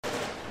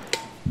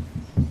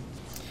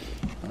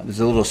There's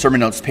a little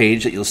sermon notes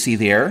page that you'll see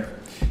there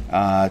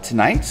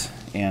tonight,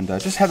 and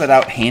just have that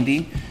out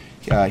handy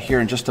here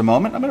in just a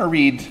moment. I'm going to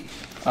read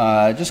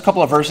just a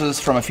couple of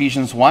verses from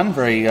Ephesians 1,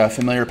 very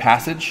familiar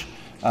passage,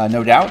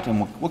 no doubt,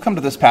 and we'll come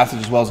to this passage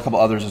as well as a couple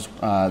others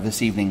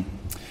this evening.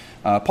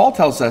 Paul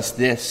tells us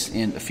this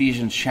in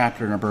Ephesians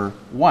chapter number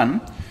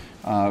 1,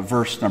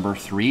 verse number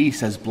 3. He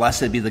says,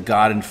 "Blessed be the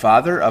God and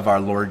Father of our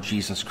Lord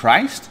Jesus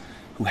Christ,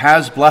 who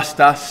has blessed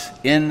us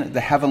in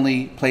the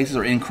heavenly places,"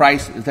 or in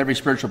Christ, with every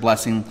spiritual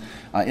blessing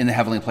in the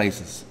heavenly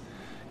places,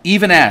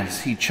 "even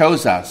as he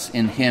chose us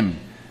in him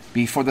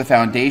before the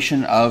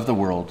foundation of the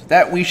world,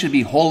 that we should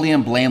be holy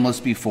and blameless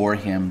before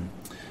him.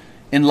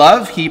 In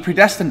love he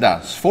predestined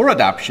us for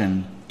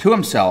adoption to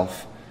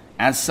himself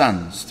as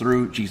sons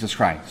through Jesus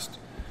Christ,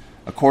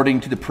 according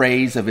to the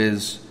praise of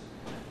his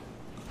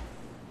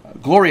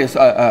glorious,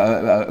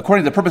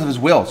 according to the purpose of his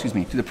will, to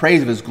the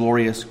praise of his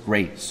glorious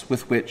grace,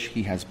 with which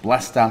he has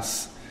blessed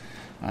us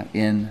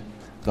in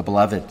the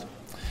beloved."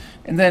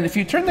 And then if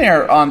you turn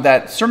there on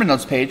that sermon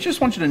notes page,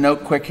 just want you to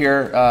note quick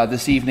here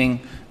this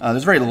evening,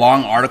 there's a very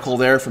long article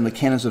there from the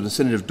Canons of the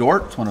Synod of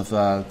Dort. It's one of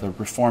the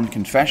Reformed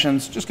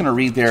confessions. Just going to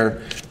read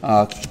there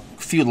a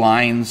few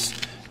lines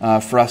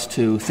for us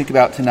to think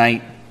about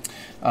tonight.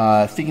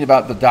 Thinking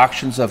about the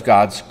doctrines of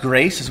God's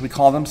grace, as we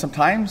call them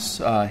sometimes,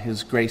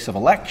 his grace of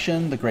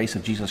election, the grace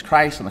of Jesus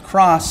Christ on the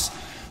cross,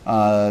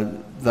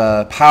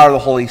 the power of the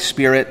Holy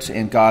Spirit,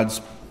 and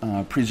God's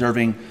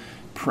preserving,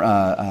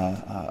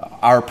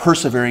 our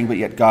persevering, but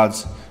yet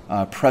God's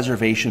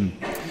preservation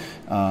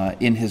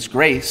in his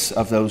grace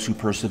of those who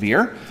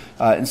persevere.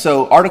 And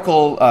so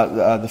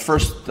the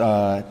first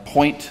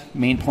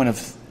main point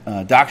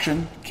of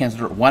doctrine, Canons of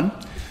Dort 1,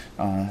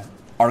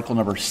 article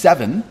number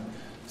 7,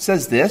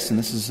 says this, and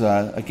this is,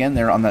 again,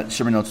 there on that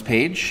sermon notes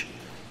page,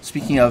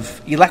 speaking of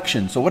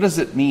election. So what does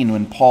it mean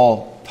when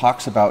Paul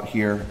talks about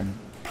here and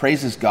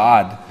praises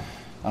God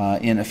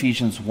in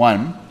Ephesians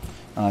 1,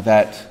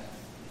 that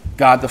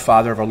God the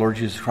Father of our Lord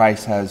Jesus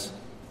Christ has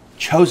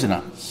chosen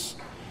us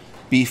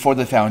before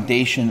the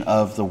foundation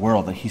of the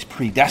world, that he's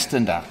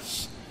predestined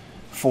us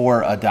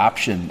for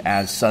adoption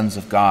as sons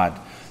of God?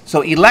 So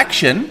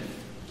election,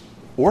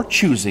 or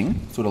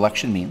choosing, that's what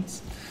election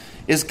means,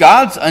 is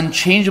God's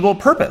unchangeable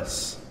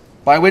purpose,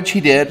 by which he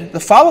did the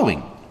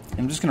following.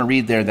 I'm just going to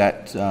read there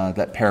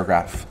that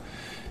paragraph.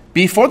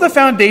 "Before the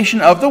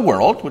foundation of the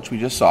world," which we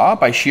just saw,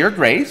 "by sheer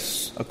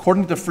grace,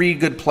 according to the free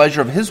good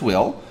pleasure of his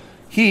will,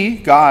 he,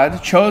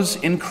 God, chose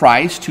in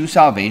Christ to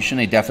salvation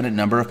a definite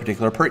number of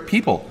particular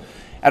people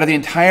out of the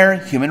entire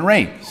human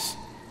race,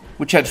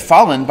 which had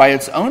fallen by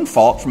its own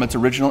fault from its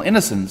original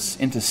innocence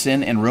into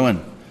sin and ruin.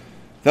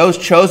 Those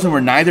chosen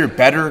were neither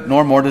better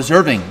nor more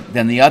deserving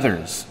than the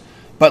others,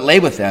 but lay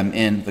with them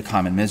in the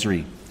common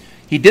misery.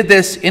 He did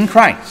this in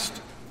Christ,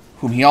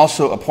 whom he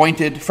also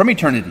appointed from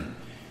eternity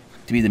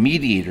to be the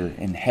mediator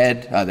and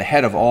the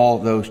head of all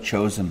those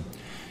chosen,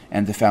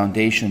 and the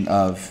foundation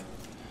of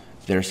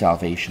their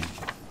salvation."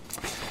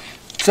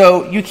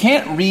 So you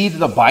can't read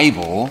the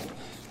Bible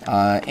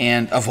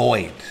and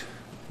avoid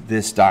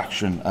this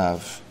doctrine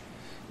of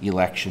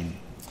election.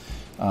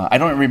 I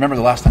don't remember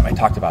the last time I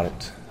talked about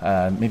it.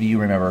 Maybe you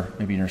remember,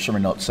 maybe in your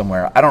sermon notes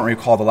somewhere. I don't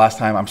recall the last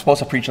time. I'm supposed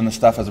to preach on this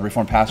stuff as a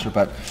Reformed pastor,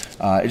 but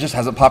it just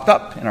hasn't popped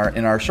up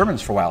in our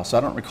sermons for a while. So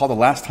I don't recall the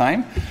last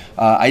time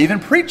I even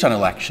preached on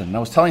election. I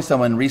was telling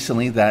someone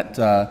recently that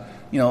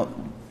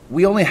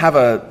we only have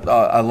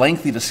a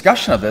lengthy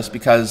discussion of this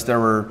because there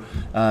were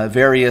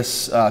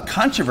various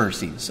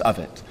controversies of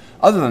it.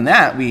 Other than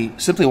that, we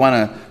simply want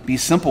to be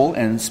simple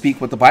and speak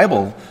what the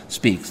Bible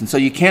speaks. And so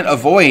you can't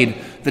avoid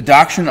the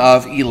doctrine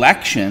of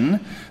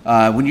election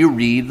when you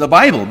read the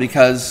Bible,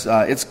 because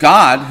it's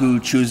God who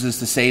chooses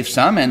to save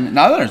some and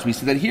not others. We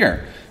see that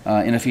here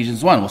in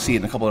Ephesians 1. We'll see it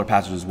in a couple other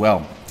passages as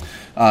well.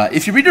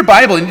 If you read your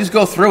Bible and you just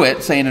go through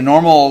it, say in a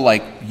normal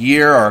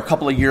year or a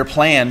couple of year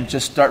plan,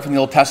 just start from the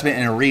Old Testament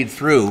and read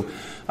through.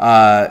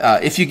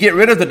 If you get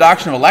rid of the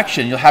doctrine of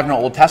election, you'll have no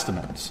Old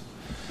Testament.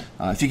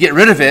 If you get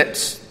rid of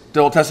it, the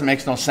Old Testament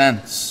makes no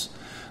sense.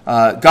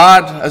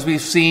 God, as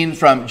we've seen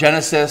from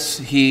Genesis,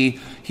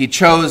 He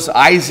chose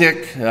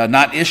Isaac,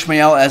 not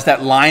Ishmael, as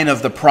that line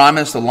of the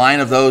promise, the line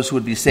of those who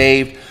would be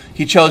saved.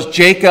 He chose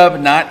Jacob,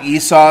 not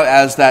Esau,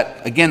 as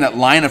that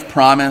line of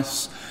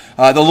promise.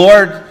 The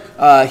Lord,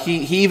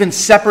 He even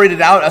separated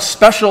out a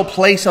special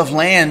place of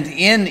land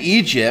in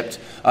Egypt,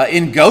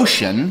 in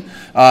Goshen,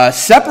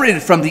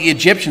 separated from the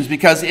Egyptians,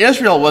 because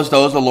Israel was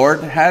those the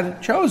Lord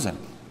had chosen.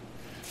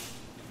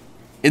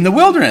 In the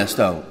wilderness,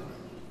 though,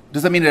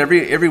 does that mean that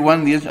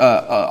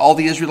all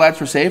the Israelites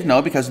were saved?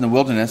 No, because in the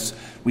wilderness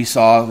we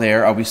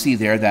see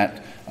there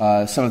that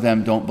some of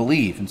them don't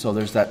believe. And so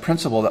there's that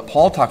principle that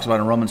Paul talks about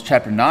in Romans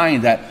chapter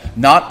 9, that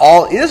not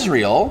all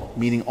Israel,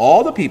 meaning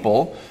all the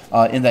people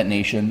in that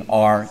nation,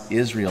 are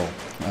Israel.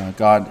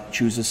 God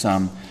chooses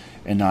some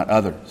and not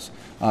others.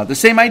 The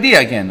same idea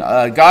again.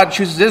 God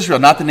chooses Israel,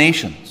 not the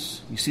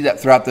nations. You see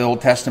that throughout the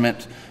Old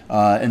Testament.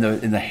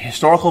 In the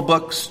historical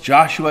books,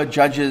 Joshua,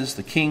 Judges,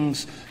 the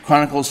Kings,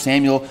 Chronicles,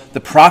 Samuel,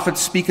 the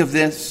prophets speak of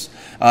this.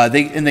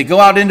 They go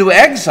out into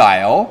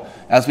exile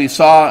as we've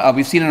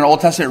seen in our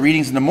Old Testament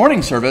readings in the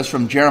morning service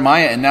from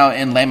Jeremiah and now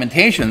in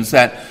Lamentations,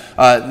 that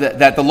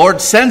the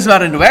Lord sends them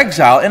out into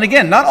exile. And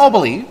again, not all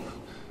believe.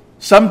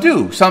 Some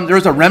do.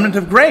 There's a remnant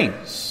of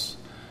grace.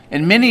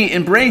 And many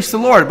embrace the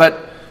Lord.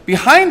 But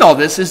behind all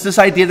this is this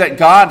idea that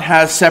God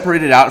has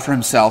separated out for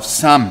himself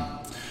some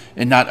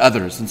and not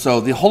others. And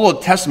so the whole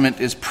Old Testament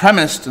is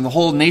premised, and the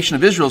whole nation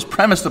of Israel is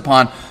premised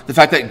upon the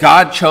fact that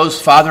God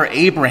chose Father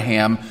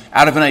Abraham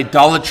out of an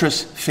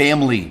idolatrous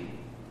family.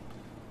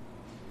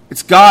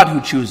 It's God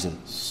who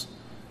chooses,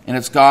 and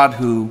it's God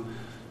who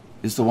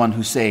is the one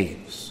who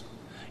saves.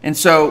 And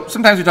so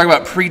sometimes we talk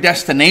about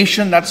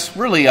predestination. That's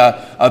really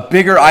a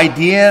bigger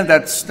idea.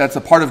 That's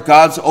a part of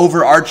God's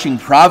overarching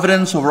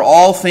providence over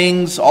all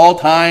things, all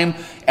time,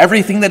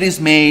 everything that is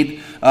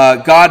made.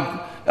 God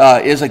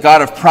is a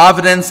God of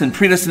providence, and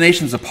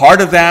predestination is a part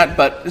of that,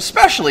 but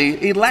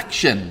especially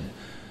election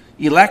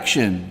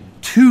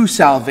to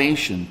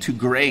salvation, to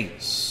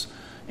grace,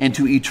 and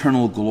to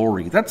eternal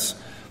glory. That's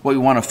what we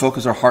want to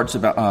focus our hearts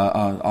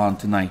on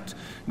tonight.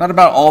 Not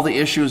about all the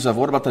issues of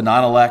what about the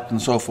non-elect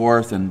and so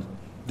forth and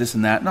this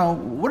and that. No,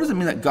 what does it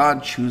mean that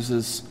God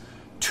chooses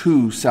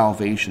to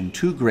salvation,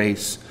 to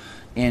grace,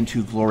 and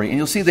to glory? And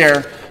you'll see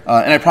there,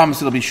 and I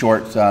promise it'll be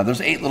short,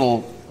 there's 8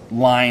 little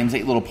lines,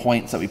 8 little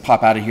points that we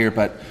pop out of here,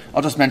 but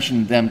I'll just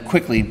mention them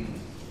quickly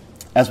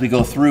as we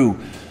go through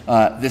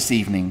this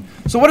evening.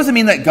 So what does it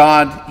mean that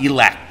God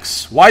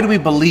elects? Why do we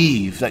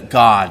believe that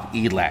God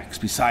elects,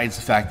 besides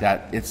the fact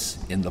that it's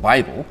in the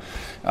Bible?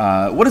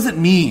 What does it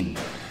mean?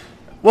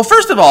 Well,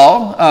 first of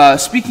all,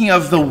 speaking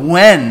of the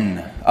when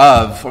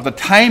of, or the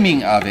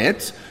timing of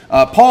it,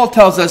 Paul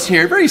tells us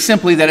here very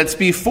simply that it's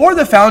before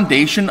the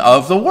foundation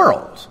of the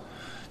world.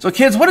 So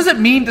kids, what does it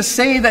mean to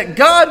say that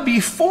God,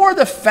 before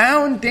the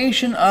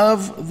foundation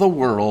of the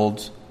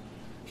world,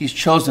 he's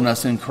chosen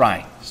us in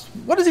Christ?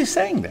 What is he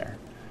saying there?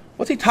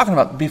 What's he talking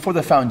about before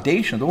the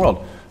foundation of the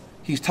world?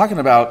 He's talking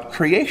about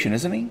creation,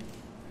 isn't he?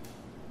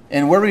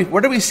 And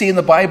where do we see in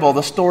the Bible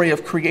the story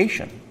of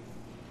creation?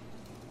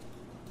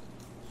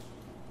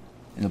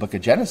 In the book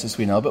of Genesis,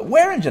 we know, but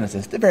where in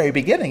Genesis? The very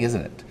beginning,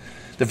 isn't it?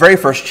 The very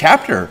first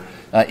chapter.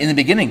 In the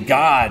beginning,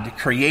 God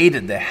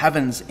created the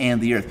heavens and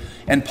the earth.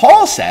 And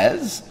Paul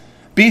says,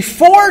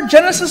 before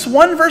Genesis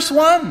 1, verse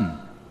 1,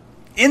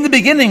 in the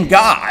beginning,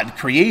 God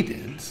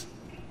created.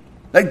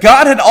 That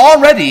God had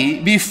already,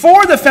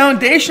 before the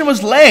foundation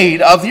was laid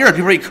of the earth,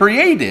 before he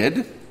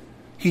created,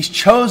 he's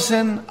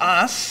chosen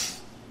us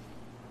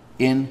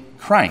in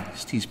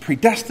Christ. He's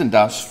predestined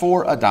us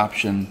for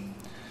adoption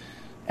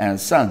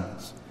as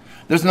sons.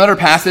 There's another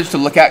passage to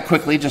look at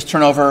quickly. Just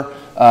turn over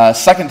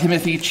 2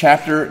 Timothy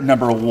chapter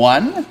number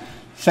 1.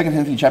 2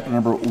 Timothy chapter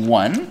number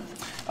 1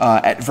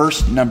 at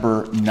verse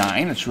number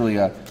 9. It's really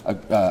a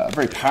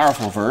very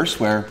powerful verse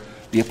where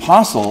the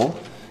apostle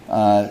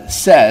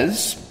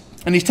says,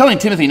 and he's telling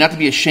Timothy not to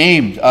be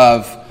ashamed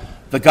of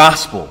the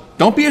gospel.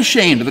 Don't be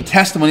ashamed of the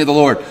testimony of the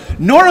Lord,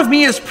 nor of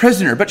me as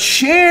prisoner, but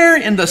share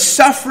in the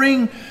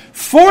suffering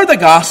for the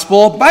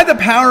gospel by the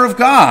power of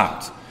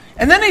God.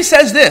 And then he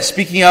says this,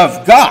 speaking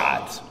of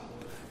God,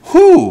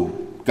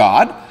 who,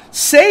 God,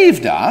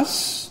 saved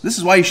us. This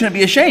is why you shouldn't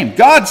be ashamed.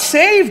 God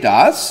saved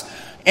us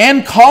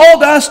and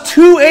called us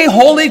to a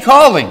holy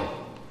calling.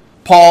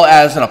 Paul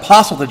as an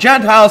apostle to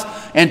Gentiles,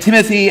 and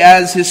Timothy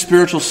as his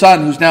spiritual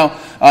son, who's now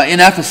in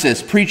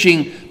Ephesus,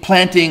 preaching,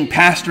 planting,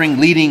 pastoring,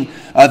 leading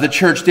the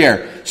church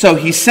there. So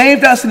he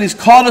saved us and he's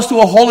called us to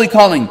a holy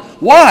calling.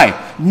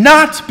 Why?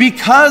 Not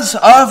because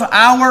of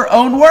our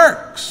own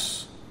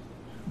works,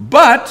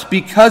 but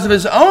because of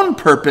his own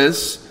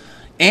purpose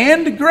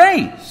and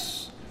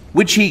grace,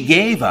 which he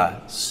gave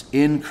us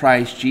in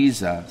Christ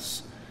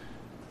Jesus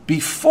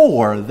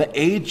before the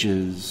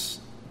ages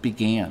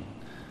began.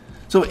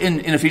 So in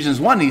Ephesians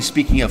 1, he's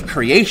speaking of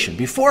creation.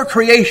 Before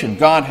creation,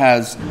 God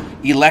has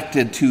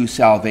elected to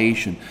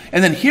salvation.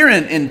 And then here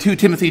in 2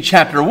 Timothy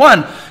chapter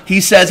 1, he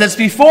says it's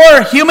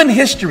before human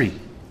history,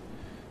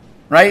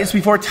 right? It's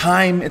before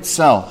time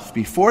itself.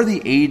 Before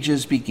the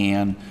ages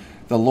began,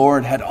 the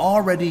Lord had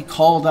already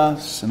called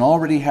us and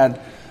already had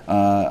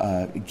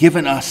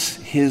given us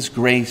his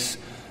grace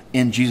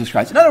in Jesus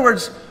Christ. In other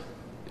words,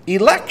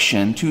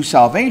 election to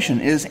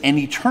salvation is an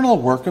eternal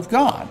work of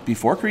God.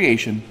 Before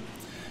creation,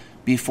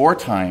 before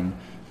time,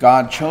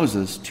 God chose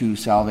us to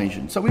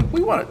salvation. So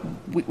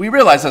we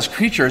realize as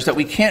creatures that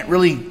we can't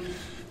really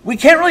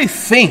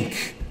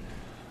think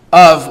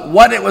of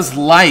what it was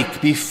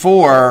like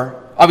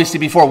before, obviously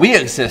before we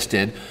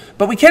existed,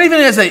 but we can't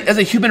even as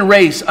a human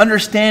race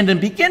understand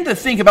and begin to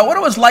think about what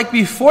it was like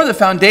before the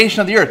foundation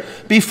of the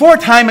earth, before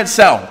time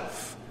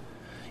itself.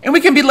 And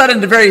we can be led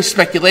into various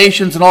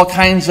speculations and all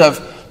kinds of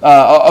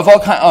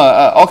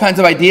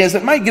ideas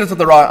that might get us on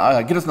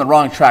the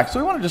wrong track. So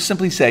we want to just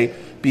simply say,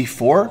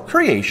 before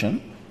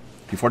creation,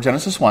 before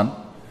Genesis 1,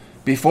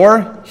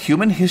 before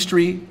human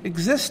history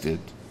existed,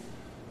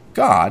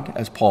 God,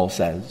 as Paul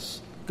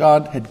says,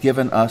 God had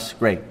given us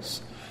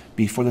grace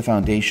before the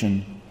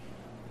foundation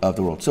of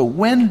the world. So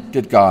when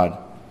did God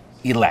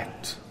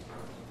elect?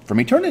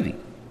 From eternity.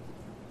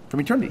 From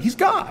eternity. He's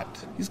God.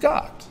 He's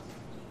God.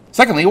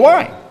 Secondly,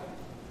 why?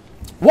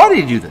 Why did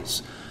he do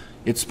this?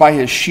 It's by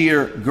his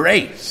sheer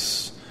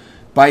grace.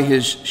 By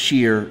his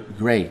sheer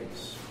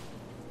grace.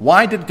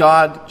 Why did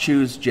God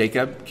choose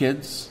Jacob,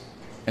 kids,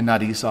 and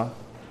not Esau?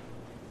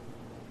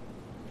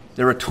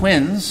 There were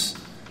twins.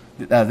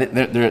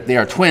 They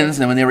are twins,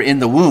 and when they were in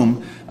the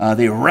womb,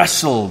 they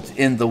wrestled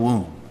in the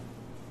womb.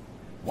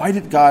 Why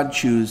did God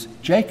choose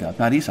Jacob,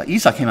 not Esau?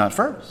 Esau came out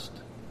first.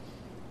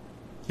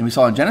 And we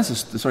saw in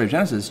Genesis, the story of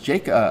Genesis,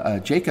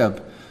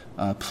 Jacob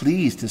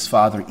pleased his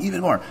father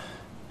even more.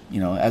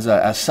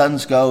 As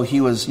sons go,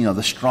 he was,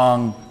 the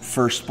strong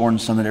firstborn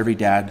son that every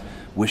dad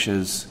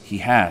wishes he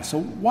has.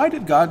 So why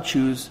did God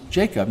choose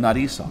Jacob, not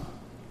Esau?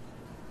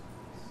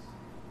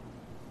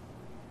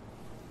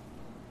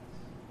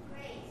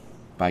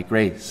 By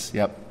grace.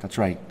 Yep, that's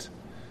right.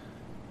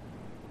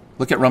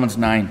 Look at Romans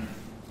 9.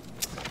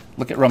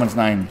 Look at Romans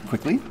 9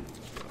 quickly.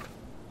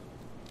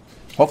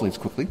 Hopefully it's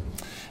quickly.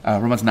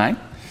 Romans 9,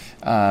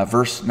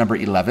 verse number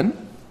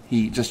 11.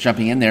 He just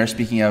jumping in there,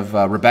 speaking of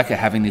Rebekah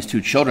having these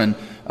two children.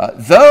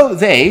 Though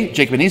they,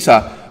 Jacob and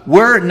Esau,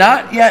 were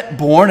not yet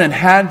born and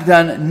had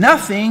done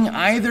nothing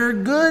either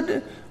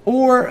good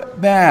or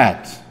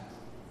bad.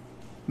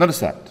 Notice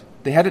that.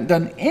 They hadn't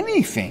done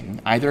anything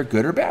either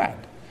good or bad.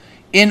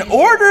 In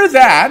order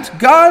that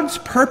God's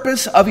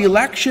purpose of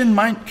election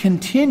might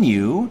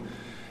continue,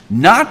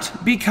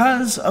 not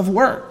because of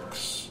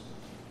works,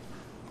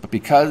 but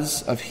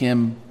because of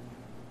him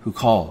who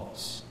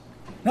calls.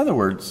 In other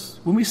words,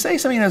 when we say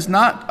something that's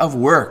not of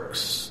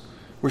works,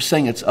 we're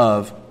saying it's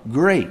of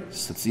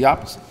grace. That's the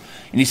opposite.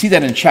 And you see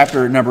that in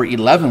chapter number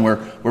 11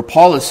 where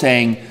Paul is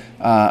saying,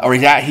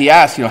 he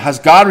asks, has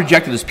God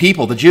rejected his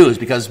people, the Jews,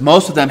 because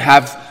most of them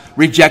have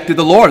rejected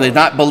the Lord. They do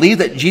not believe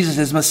that Jesus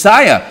is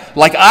Messiah,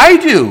 like I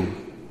do,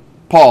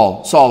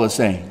 Saul is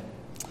saying.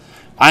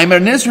 I'm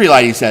an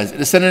Israelite, he says, a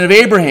descendant of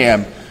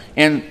Abraham,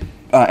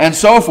 and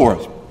so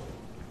forth.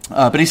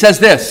 But he says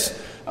this,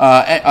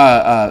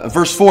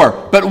 verse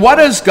 4, but what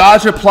is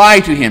God's reply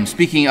to him?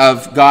 Speaking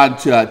of God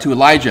to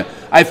Elijah,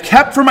 I've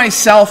kept for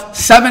myself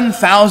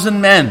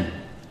 7,000 men.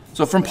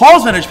 So from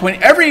Paul's vantage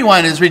point,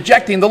 everyone is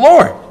rejecting the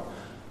Lord.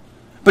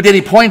 But then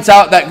he points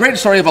out that great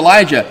story of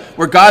Elijah,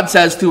 where God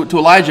says to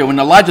Elijah, when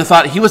Elijah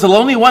thought he was the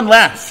only one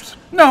left,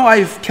 no,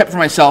 I've kept for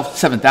myself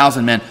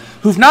 7,000 men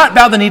who've not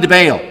bowed the knee to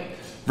Baal.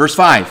 Verse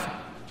 5,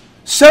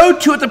 so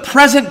too at the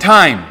present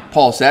time,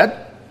 Paul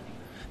said,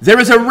 there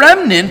is a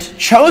remnant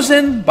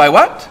chosen by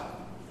what?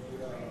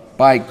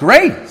 By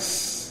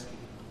grace.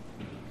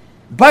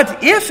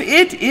 But if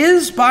it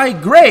is by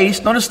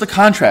grace, notice the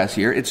contrast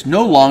here, it's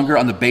no longer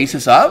on the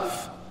basis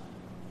of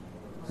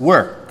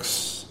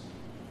works.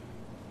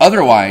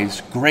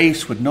 Otherwise,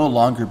 grace would no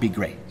longer be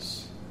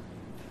grace.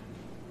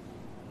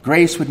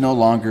 Grace would no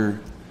longer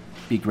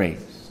be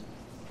grace.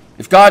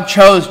 If God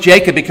chose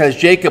Jacob because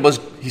Jacob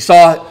he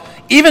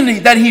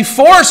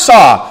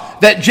foresaw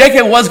that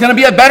Jacob was going to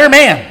be a better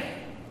man,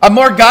 a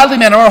more godly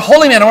man, or a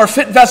holy man, or a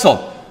fit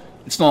vessel,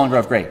 it's no longer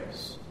of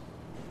grace.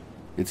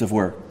 It's of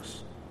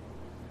works.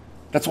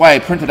 That's why I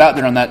printed out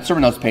there on that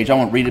sermon notes page, I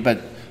won't read it,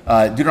 but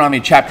Deuteronomy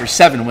chapter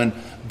 7, when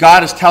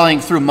God is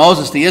telling through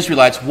Moses the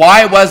Israelites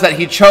why it was that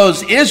he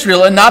chose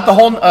Israel and not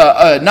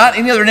not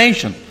any other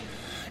nation.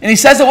 And he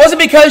says it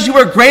wasn't because you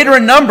were greater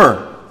in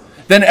number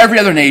than every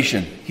other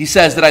nation. He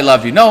says that I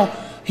loved you. No,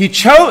 he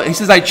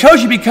says I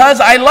chose you because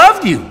I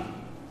loved you.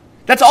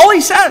 That's all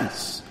he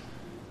says.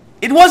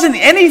 It wasn't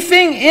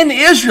anything in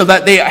Israel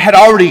that they had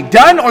already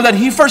done or that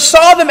he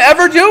foresaw them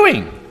ever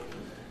doing.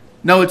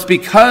 No, it's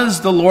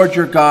because the Lord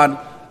your God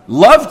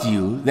loved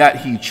you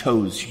that he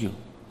chose you.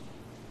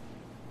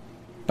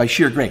 By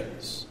sheer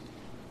grace.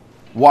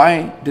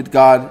 Why did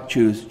God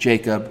choose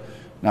Jacob,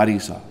 not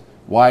Esau?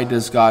 Why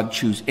does God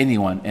choose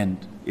anyone, and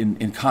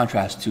in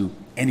contrast to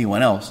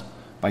anyone else?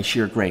 By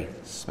sheer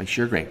grace. By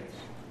sheer grace.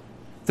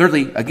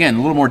 Thirdly, again, a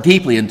little more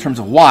deeply in terms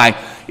of why,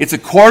 it's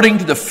according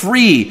to the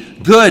free,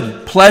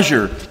 good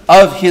pleasure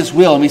of his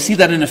will. And we see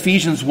that in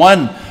Ephesians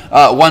 1,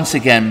 once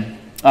again,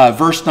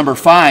 verse number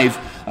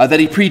 5, that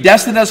he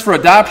predestined us for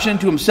adoption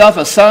to himself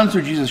as sons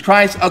through Jesus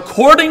Christ,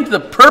 according to the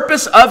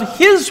purpose of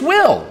his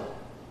will.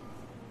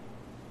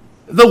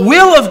 The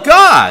will of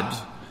God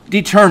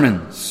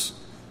determines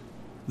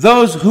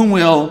those whom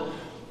will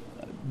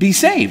be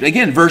saved.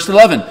 Again, verse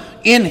 11.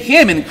 In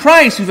him, in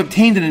Christ, we've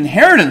obtained an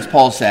inheritance,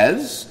 Paul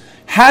says,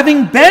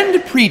 having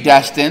been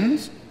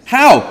predestined.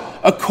 How?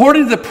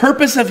 According to the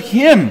purpose of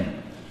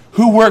him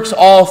who works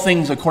all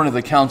things according to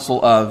the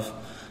counsel of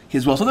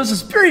his will. So there's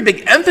this very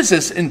big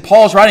emphasis in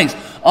Paul's writings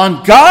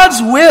on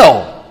God's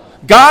will,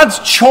 God's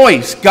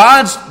choice,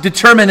 God's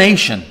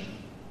determination,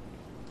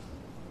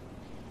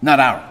 not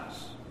ours.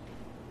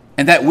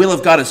 And that will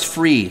of God is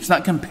free. It's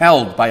not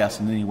compelled by us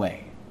in any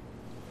way.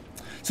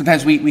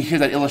 Sometimes we hear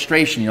that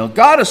illustration.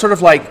 God is sort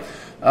of like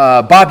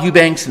Bob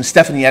Eubanks and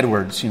Stephanie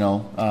Edwards.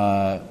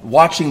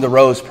 Watching the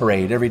Rose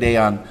Parade every day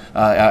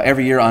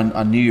every year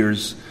on New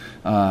Year's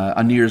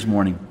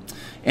morning,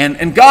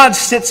 and God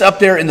sits up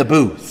there in the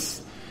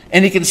booth,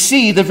 and he can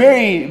see the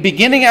very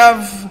beginning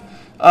of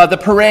the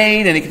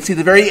parade, and he can see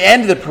the very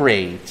end of the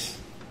parade.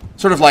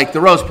 sort of like the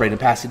Rose Parade in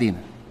Pasadena.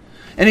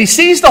 And he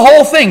sees the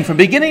whole thing from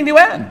beginning to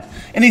end.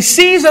 And he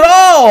sees it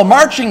all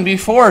marching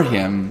before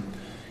him.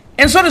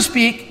 And so to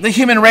speak, the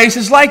human race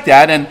is like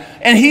that.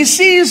 And he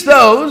sees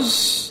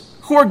those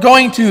who are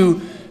going to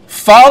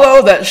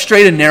follow that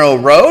straight and narrow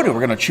road, who are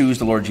going to choose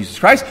the Lord Jesus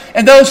Christ,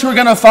 and those who are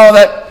going to follow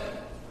that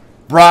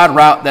broad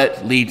route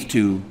that leads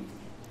to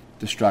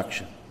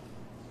destruction.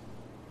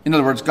 In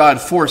other words, God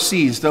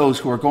foresees those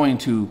who are going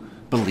to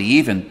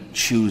believe and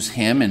choose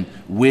him and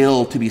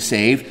will to be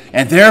saved.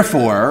 And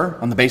therefore,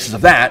 on the basis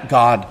of that,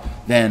 God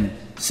then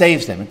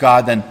saves them.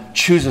 God then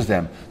chooses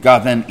them.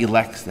 God then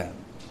elects them.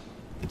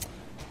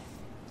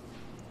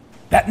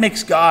 That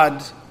makes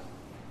God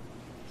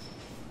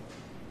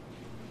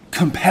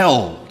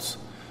compelled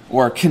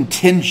or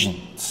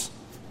contingent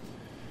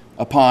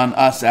upon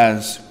us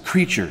as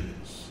creatures.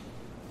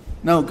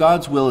 No,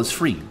 God's will is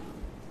free.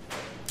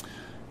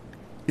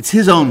 It's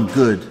his own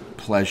good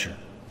pleasure,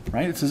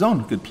 right? It's his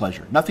own good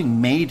pleasure.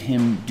 Nothing made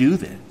him do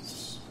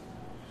this.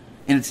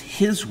 And it's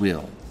his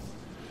will,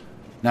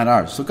 not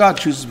ours. So God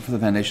chooses before the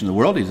foundation of the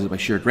world. He does it by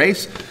sheer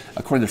grace,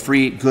 according to the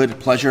free, good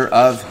pleasure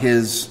of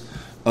his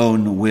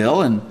own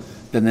will. And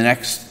then the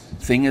next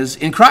thing is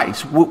in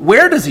Christ.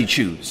 Where does he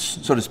choose,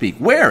 so to speak?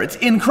 Where? It's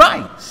in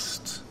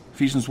Christ.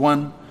 Ephesians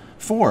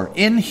 1:4.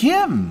 In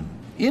him.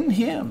 In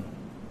him.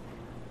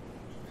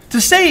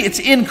 To say it's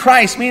in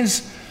Christ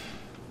means,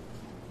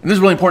 and this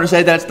is really important to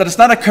say, that it's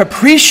not a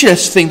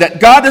capricious thing,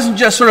 that God doesn't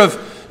just sort of,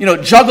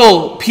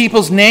 juggle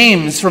people's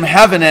names from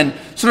heaven and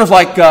sort of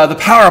like the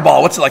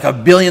Powerball. What's it, like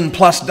 $1 billion+?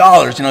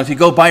 If you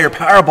go buy your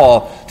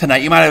Powerball tonight,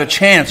 you might have a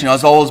chance,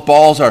 as all those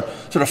balls are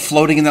sort of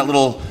floating in that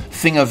little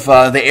thing of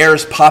the air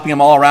is popping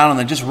them all around and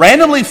they just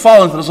randomly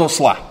fall into those little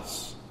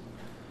slots.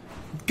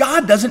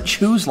 God doesn't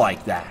choose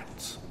like that.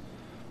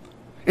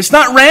 It's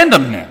not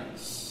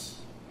randomness.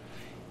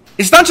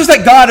 It's not just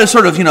that God is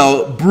sort of,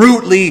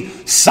 brutally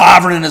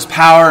sovereign in his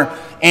power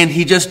and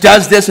he just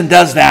does this and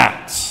does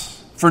that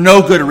for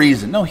no good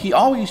reason. No, he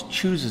always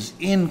chooses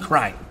in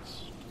Christ,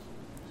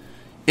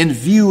 in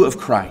view of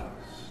Christ.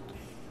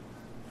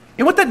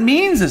 And what that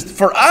means is,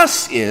 for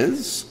us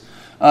is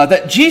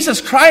that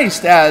Jesus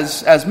Christ,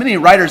 as many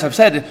writers have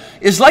said,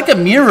 is like a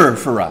mirror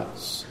for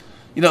us.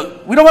 We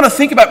don't want to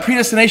think about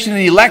predestination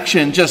and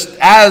election just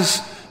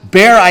as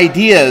bare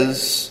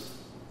ideas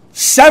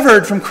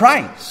severed from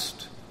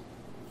Christ.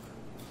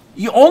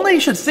 You only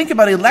should think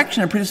about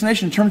election and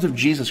predestination in terms of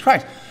Jesus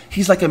Christ.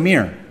 He's like a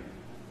mirror.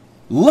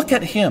 Look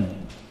at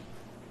him.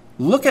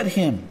 Look at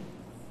him.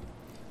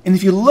 And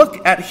if you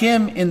look at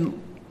him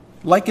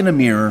like in a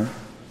mirror,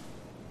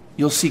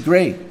 you'll see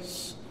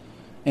grace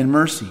and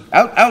mercy.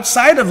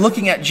 Outside of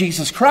looking at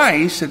Jesus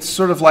Christ, it's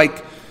sort of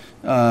like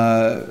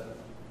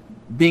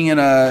being in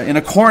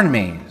a corn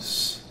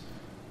maze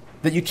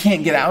that you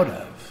can't get out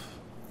of.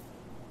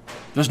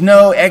 There's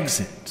no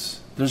exit.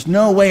 There's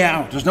no way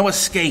out. There's no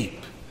escape.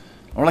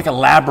 Or like a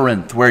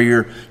labyrinth where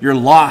you're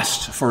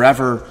lost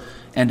forever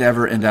and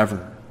ever and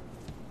ever.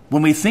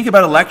 When we think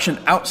about election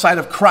outside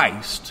of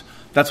Christ,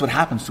 that's what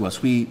happens to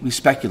us. We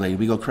speculate.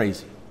 We go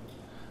crazy.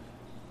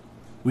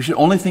 We should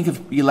only think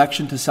of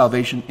election to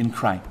salvation in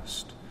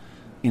Christ.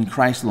 In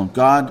Christ alone.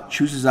 God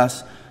chooses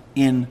us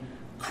in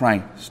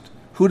Christ.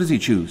 Who does he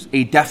choose?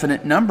 A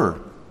definite number,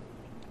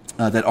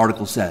 that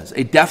article says.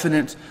 A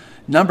definite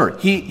number.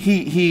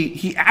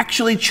 He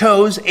actually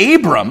chose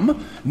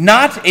Abram,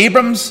 not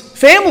Abram's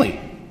family.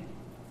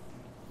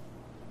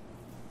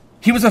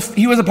 He was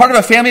a part of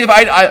a family of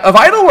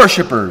idol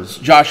worshipers,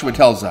 Joshua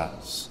tells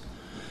us.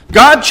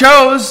 God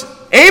chose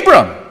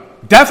Abram,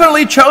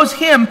 definitely chose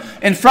him,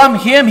 and from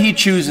him he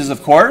chooses,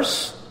 of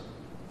course,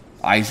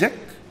 Isaac,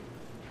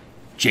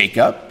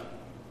 Jacob,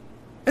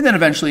 and then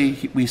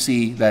eventually we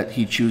see that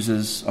he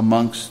chooses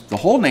amongst the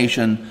whole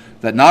nation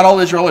that not all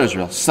Israel are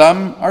Israel.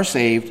 Some are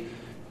saved,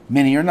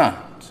 many are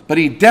not. But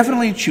he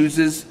definitely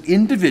chooses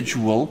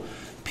individual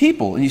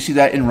people. And you see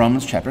that in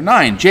Romans chapter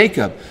 9.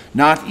 Jacob,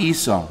 not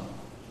Esau.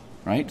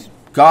 Right?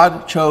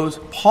 God chose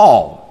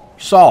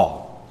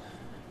Saul.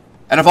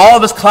 And of all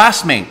of his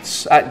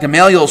classmates at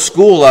Gamaliel's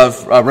school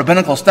of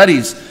rabbinical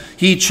studies,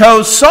 he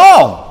chose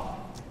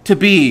Saul to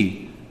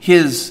be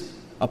his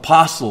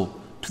apostle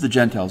to the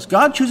Gentiles.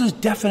 God chooses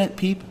definite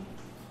people.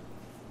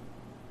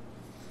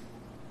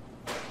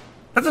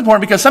 That's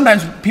important because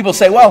sometimes people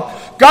say, well,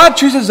 God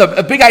chooses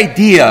a big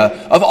idea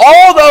of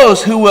all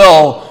those who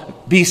will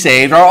be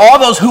saved, or all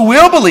those who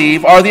will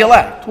believe are the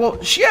elect. Well,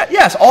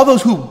 yes, all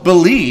those who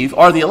believe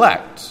are the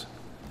elect.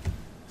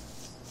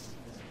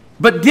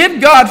 But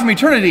did God from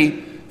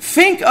eternity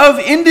think of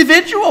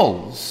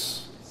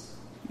individuals?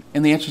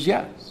 And the answer is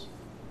yes.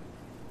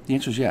 The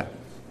answer is yes.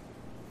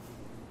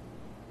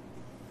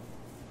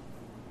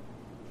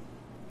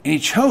 And he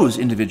chose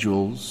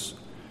individuals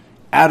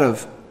out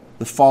of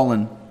the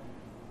fallen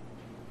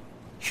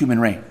human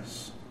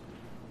race.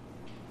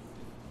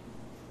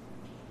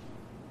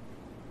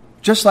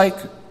 Just like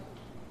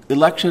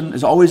election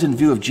is always in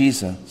view of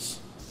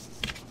Jesus,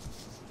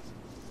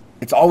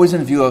 it's always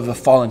in view of the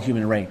fallen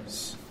human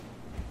race.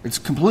 It's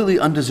completely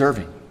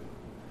undeserving.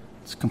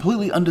 It's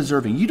completely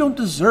undeserving. You don't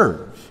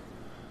deserve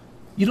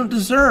You don't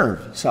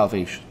deserve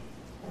salvation.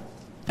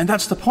 And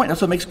that's the point.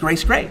 That's what makes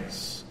grace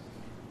grace.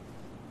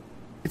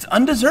 It's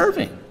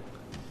undeserving.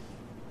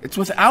 It's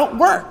without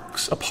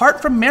works,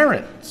 apart from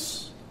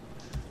merits.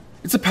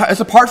 It's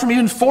apart from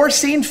even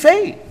foreseen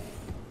faith.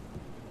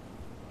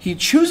 He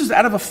chooses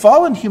out of a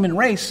fallen human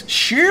race,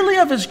 sheerly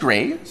of his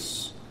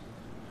grace,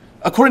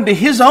 according to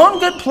his own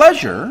good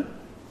pleasure.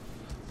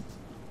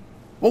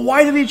 Well,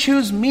 why did he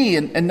choose me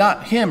and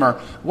not him? Or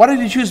why did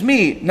he choose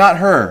me, not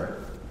her?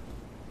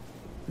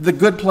 The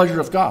good pleasure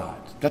of God.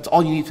 That's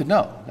all you need to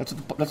know. That's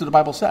what the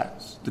Bible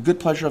says. The good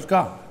pleasure of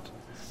God.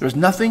 There's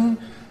nothing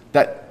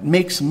that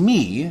makes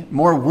me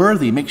more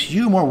worthy, makes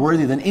you more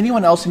worthy than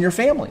anyone else in your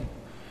family.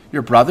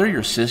 Your brother,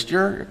 your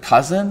sister, your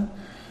cousin,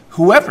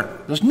 whoever.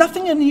 There's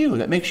nothing in you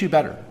that makes you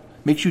better,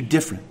 makes you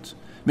different,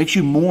 makes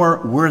you more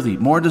worthy,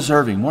 more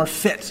deserving, more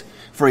fit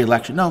for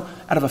election. No,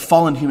 out of a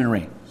fallen human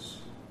race.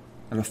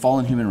 Out of a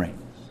fallen human race.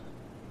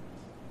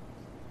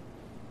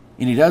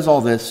 And he does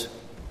all this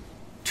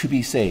to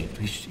be saved.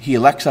 He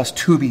elects us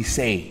to be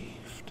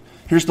saved.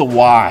 Here's the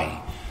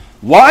why.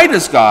 Why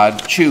does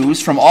God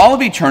choose from all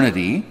of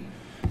eternity,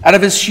 out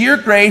of his sheer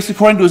grace,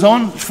 according to his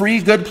own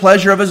free good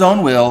pleasure of his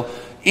own will,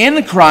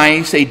 in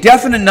Christ, a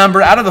definite number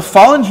out of the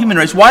fallen human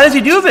race? Why does he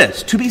do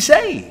this? To be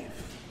saved.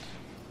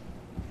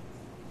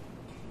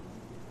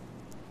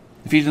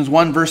 Ephesians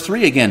 1 verse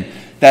 3 again,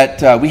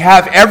 that we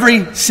have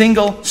every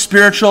single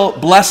spiritual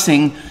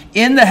blessing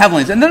in the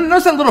heavenlies. And then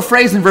notice that little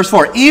phrase in verse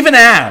 4, even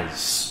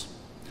as.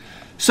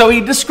 So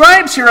he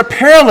describes here a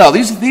parallel.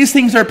 These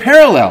things are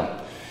parallel.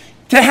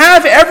 To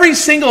have every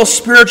single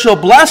spiritual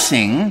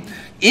blessing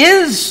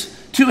is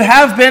to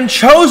have been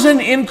chosen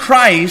in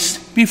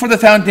Christ before the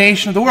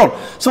foundation of the world.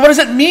 So what does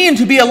it mean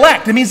to be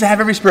elect? It means to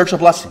have every spiritual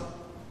blessing.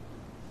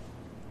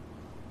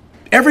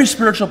 Every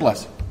spiritual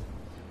blessing.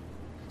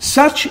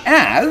 Such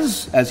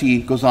as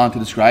he goes on to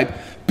describe,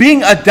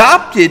 being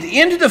adopted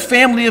into the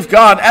family of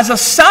God as a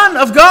son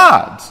of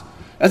God,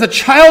 as a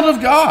child of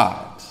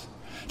God.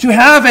 To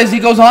have, as he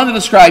goes on to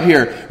describe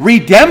here,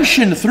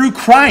 redemption through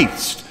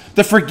Christ,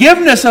 the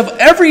forgiveness of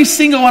every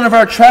single one of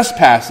our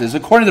trespasses,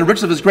 according to the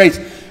riches of his grace,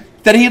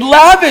 that he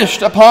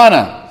lavished upon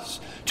us.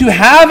 To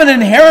have an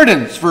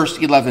inheritance, verse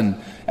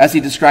 11, as he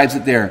describes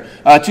it there.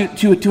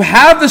 To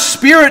have the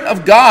Spirit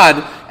of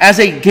God as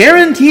a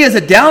guarantee, as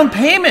a down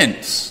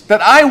payment,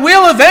 that I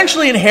will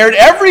eventually inherit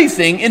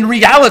everything in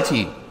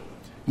reality.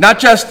 Not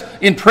just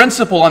in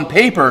principle, on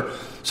paper,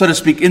 so to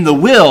speak, in the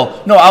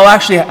will. No, I'll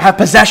actually have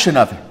possession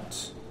of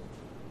it.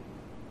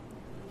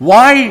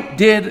 Why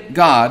did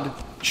God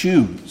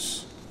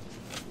choose?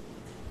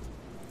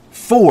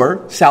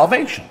 For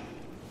salvation.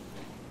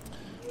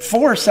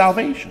 For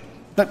salvation.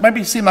 That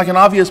might seem like an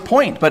obvious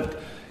point,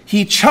 but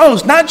he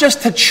chose not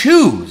just to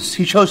choose,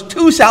 he chose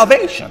to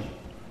salvation.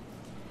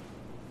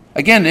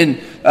 Again, in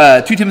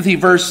 2 Timothy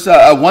 1, verse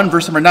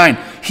number 9,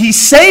 he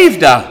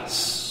saved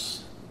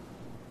us.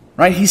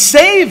 Right? He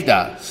saved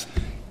us,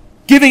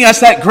 giving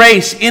us that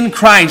grace in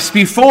Christ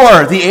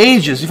before the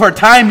ages, before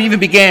time even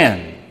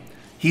began.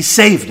 He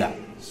saved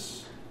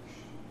us.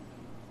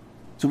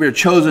 So we are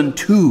chosen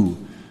to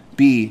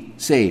be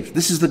saved.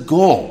 This is the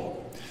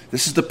goal.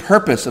 This is the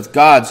purpose of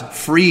God's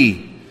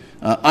free,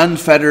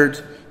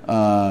 unfettered,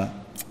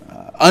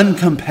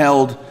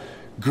 uncompelled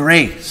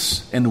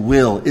grace and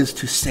will is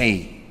to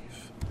save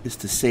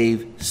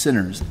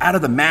sinners. Out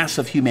of the mass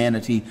of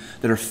humanity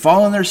that are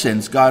fallen in their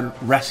sins, God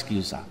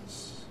rescues us.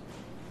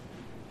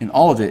 And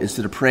all of it is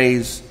to the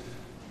praise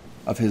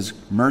of his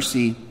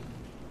mercy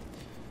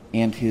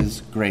and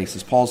his grace.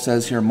 As Paul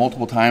says here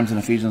multiple times in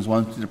Ephesians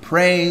 1, to the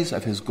praise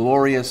of his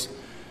glorious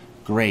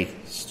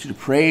grace. To the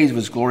praise of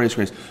his glorious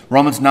grace.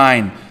 Romans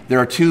 9, there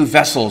are two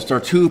vessels, there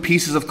are two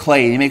pieces of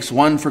clay. He makes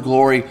one for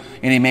glory,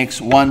 and he makes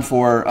one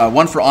for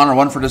honor,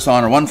 one for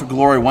dishonor, one for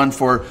glory, one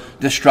for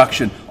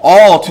destruction.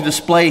 All to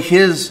display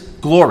his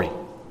glory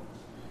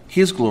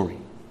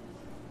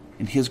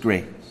and his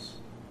grace.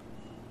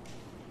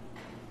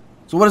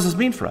 So what does this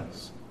mean for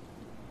us?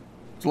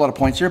 There's a lot of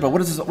points here, but what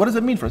does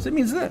it mean for us? It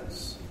means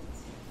this.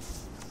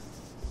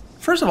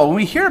 First of all, when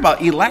we hear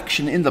about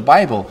election in the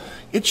Bible,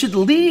 it should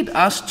lead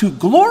us to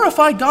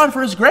glorify God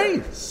for his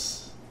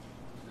grace.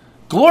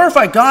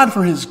 Glorify God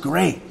for his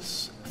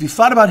grace. Have you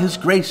thought about his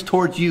grace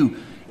towards you,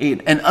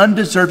 an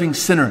undeserving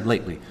sinner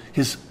lately?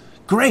 His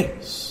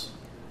grace.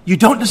 You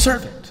don't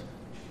deserve it,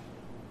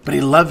 but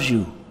he loves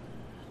you,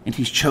 and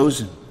he's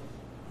chosen.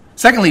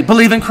 Secondly,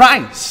 believe in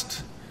Christ.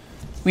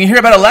 When you hear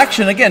about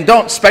election, again,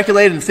 don't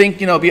speculate and think,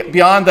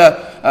 beyond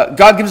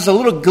God gives us a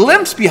little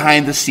glimpse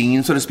behind the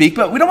scenes, so to speak,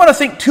 but we don't want to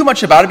think too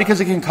much about it because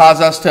it can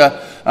cause us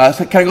to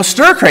kind of go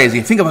stir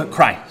crazy. Think about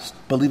Christ.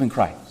 Believe in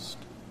Christ.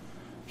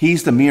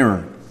 He's the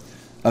mirror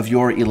of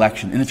your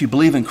election. And if you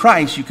believe in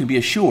Christ, you can be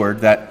assured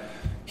that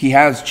he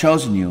has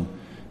chosen you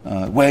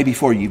way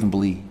before you even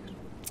believe.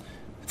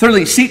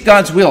 Thirdly, seek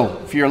God's will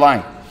for your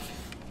life.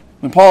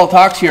 When Paul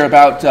talks here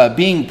about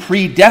being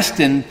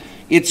predestined,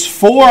 it's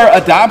for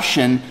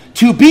adoption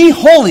to be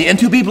holy and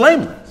to be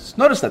blameless.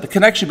 Notice that, the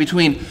connection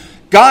between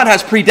God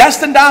has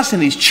predestined us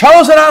and he's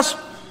chosen us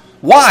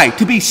Why?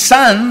 To be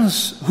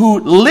sons who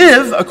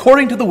live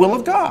according to the will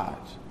of God.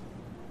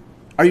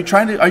 Are you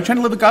trying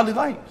to live a godly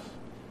life?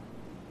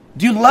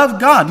 Do you love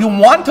God? Do you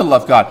want to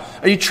love God?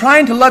 Are you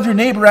trying to love your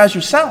neighbor as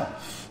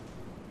yourself?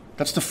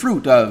 That's the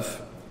fruit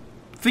of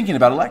thinking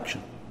about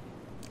election.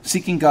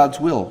 Seeking God's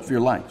will for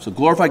your life. So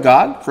glorify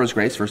God for his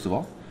grace, first of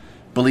all.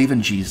 Believe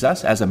in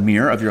Jesus as a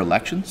mirror of your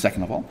election,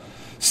 second of all.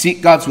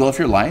 Seek God's will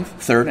for your life,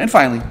 third. And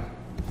finally,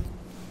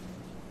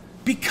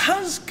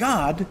 because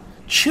God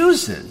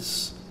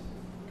chooses,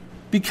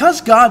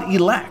 because God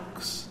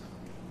elects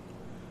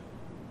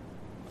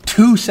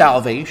to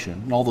salvation,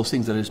 and all those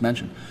things that I just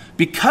mentioned,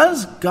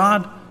 because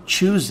God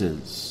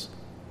chooses,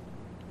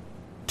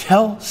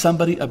 tell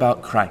somebody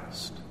about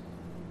Christ.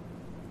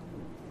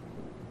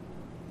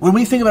 When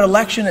we think about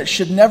election, it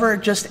should never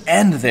just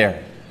end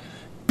there.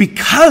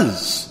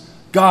 Because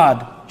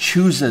God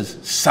chooses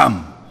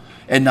some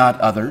and not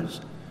others,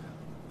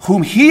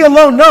 whom he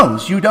alone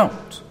knows, you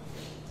don't.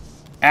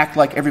 Act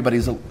like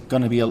everybody's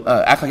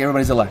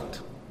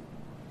elect.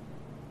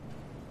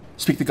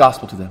 Speak the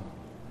gospel to them.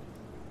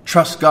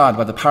 Trust God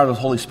by the power of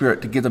the Holy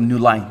Spirit to give them new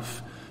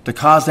life, to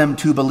cause them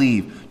to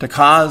believe, to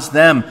cause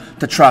them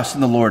to trust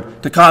in the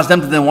Lord, to cause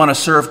them to then want to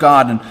serve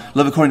God and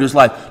live according to his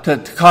life, to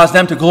cause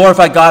them to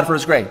glorify God for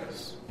his grace.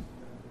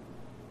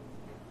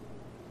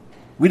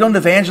 We don't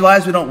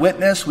evangelize, we don't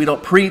witness, we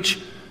don't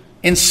preach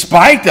in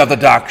spite of the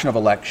doctrine of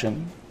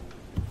election.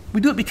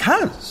 We do it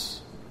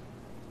because.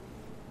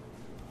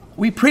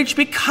 We preach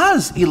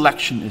because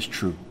election is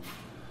true.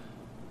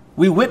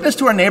 We witness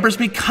to our neighbors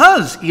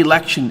because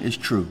election is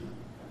true.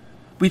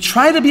 We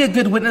try to be a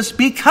good witness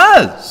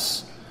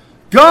because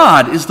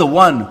God is the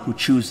one who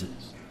chooses.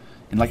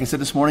 And like I said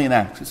this morning in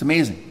Acts, it's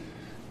amazing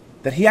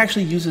that he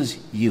actually uses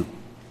you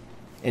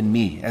and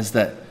me as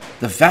the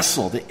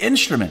vessel, the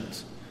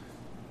instrument,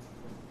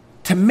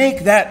 to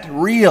make that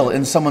real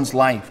in someone's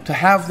life, to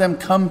have them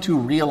come to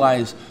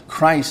realize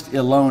Christ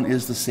alone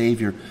is the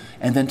Savior,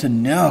 and then to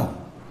know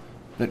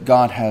that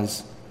God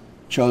has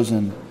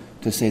chosen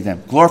to save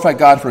them. Glorify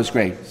God for his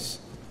grace.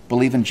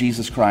 Believe in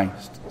Jesus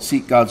Christ.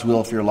 Seek God's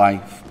will for your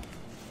life.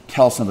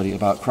 Tell somebody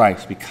about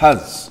Christ,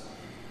 because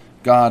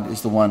God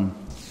is the one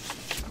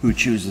who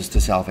chooses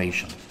to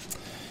salvation.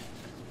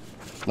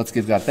 Let's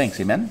give God thanks.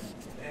 Amen?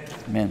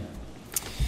 Amen.